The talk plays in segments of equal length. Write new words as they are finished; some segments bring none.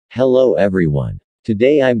Hello everyone.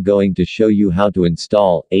 Today I'm going to show you how to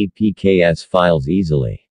install Apks files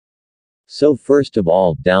easily. So first of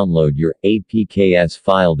all, download your Apks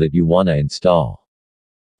file that you wanna install.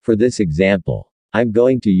 For this example, I'm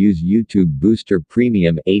going to use YouTube Booster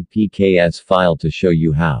Premium Apks file to show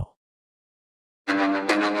you how.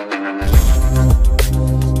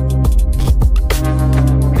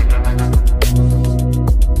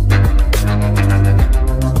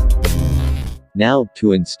 Now,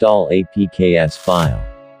 to install Apks file,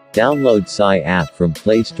 download Xapk from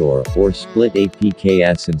Play Store or Split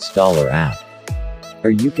Apks installer app. Or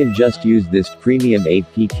you can just use this premium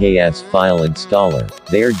Apks file installer.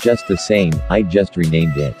 They are just the same, I just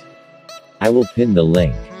renamed it. I will pin the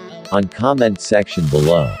link on comment section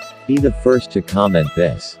below. Be the first to comment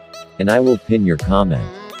this, and I will pin your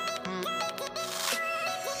comment.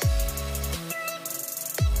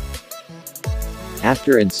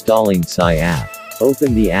 After installing Xapk,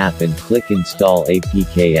 open the app and click Install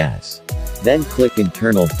Apks. Then click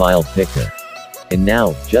Internal File Picker. And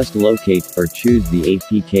now, just locate or choose the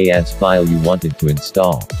Apks file you wanted to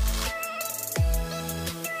install.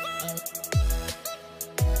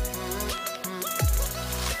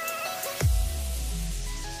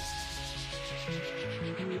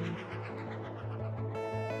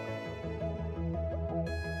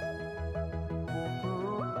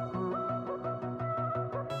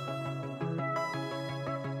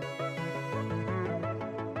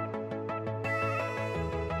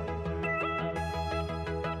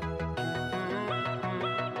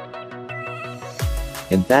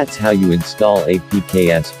 And that's how you install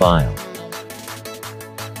Apks file.